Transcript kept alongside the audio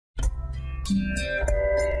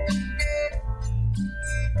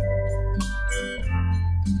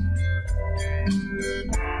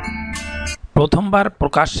প্রথমবার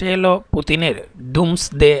প্রকাশ্যে এলো পুতিনের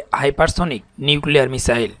ডুমসডে হাইপারসনিক নিউক্লিয়ার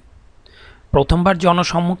মিসাইল। প্রথমবার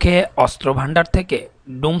জনসম্মুখে অস্ত্রভাণ্ডার থেকে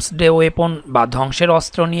ডুমসডে ওয়েপন বা ধ্বংসের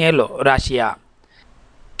অস্ত্র নিয়ে এলো রাশিয়া।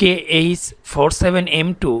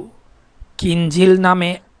 KH-47M2 কিনজিল নামে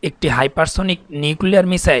একটি হাইপারসনিক নিউক্লিয়ার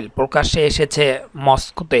মিসাইল প্রকাশ্যে এসেছে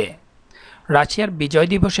মস্কোতে। রাশিয়ার বিজয়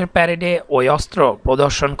দিবসের প্যারেডে ওই অস্ত্র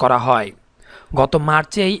প্রদর্শন করা হয়। গত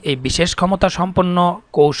মার্চেই এই বিশেষ ক্ষমতা সম্পন্ন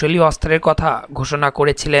কৌশলী অস্ত্রের কথা ঘোষণা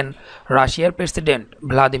করেছিলেন রাশিয়ার প্রেসিডেন্ট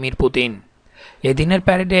ভ্লাদিমির পুতিন। এদিনের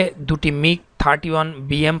প্যারেডে দুটি MiG-31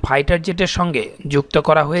 BM ফাইটার জেটের সঙ্গে যুক্ত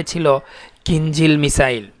করা হয়েছিল কিনজিল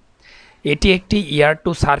মিসাইল। এটি একটি এয়ার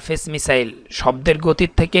টু সারফেস মিসাইল। শব্দের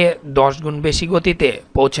গতির থেকে 10 গুণ বেশি গতিতে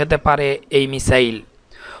পৌঁছাতে পারে এই মিসাইল।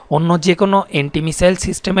 অন্য যে কোনো অ্যান্টি মিসাইল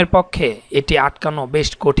সিস্টেমের পক্ষে এটি আটকানো বেশ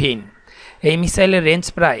কঠিন। এই মিসাইলের রেঞ্জ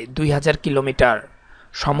প্রায় 2000 কিলোমিটার।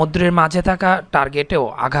 সমুদ্রের মাঝে থাকা টার্গেটেও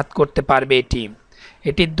আঘাত করতে পারবে এটি।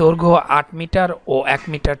 এটির দৈর্ঘ্য 8 মিটার ও 1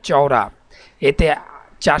 মিটার চওড়া। এতে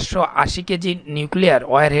 480 কেজি নিউক্লিয়ার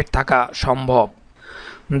ওয়ারহেড থাকা সম্ভব।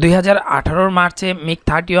 2018 মার্চে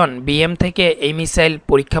MiG-31 BM থেকে এই মিসাইল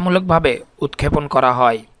পরীক্ষামূলকভাবে উৎক্ষেপণ করা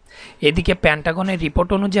হয়। এদিকে পেন্টাগনের রিপোর্ট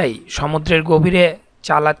অনুযায়ী সমুদ্রের গভীরে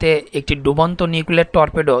চালাতে একটি ডুবন্ত নিউক্লিয়ার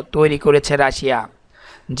টর্পেডো তৈরি করেছে রাশিয়া,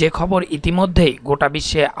 যে খবর ইতিমধ্যেই গোটা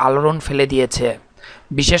বিশ্বে আলোড়ন ফেলে দিয়েছে।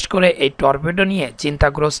 বিশেষ করে এই টর্পেডো নিয়ে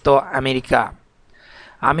চিন্তাগ্রস্ত আমেরিকা।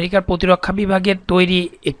 আমেরিকার প্রতিরক্ষা বিভাগের তৈরি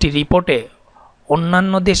একটি রিপোর্টে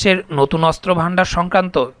অন্যান্য দেশের নতুন অস্ত্র ভাণ্ডার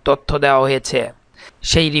সংক্রান্ত তথ্য দেওয়া হয়েছে।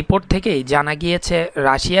 সেই রিপোর্ট থেকেই জানা গিয়েছে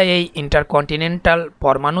রাশিয়া এই ইন্টারকন্টিনেন্টাল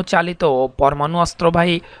পরমাণু চালিত ও পরমাণু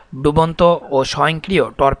অস্ত্রবাহী ডুবন্ত ও স্বয়ংক্রিয়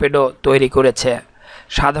টর্পেডো তৈরি করেছে।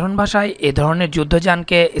 সাধারণ ভাষায় এ ধরনের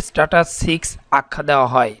যুদ্ধযানকে স্ট্যাটাস 6 আখ্যা দেওয়া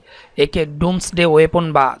হয়। একে ডুমসডে ওয়েপন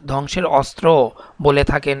বা ধ্বংসের অস্ত্র বলে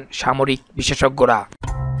থাকেন সামরিক বিশেষজ্ঞরা।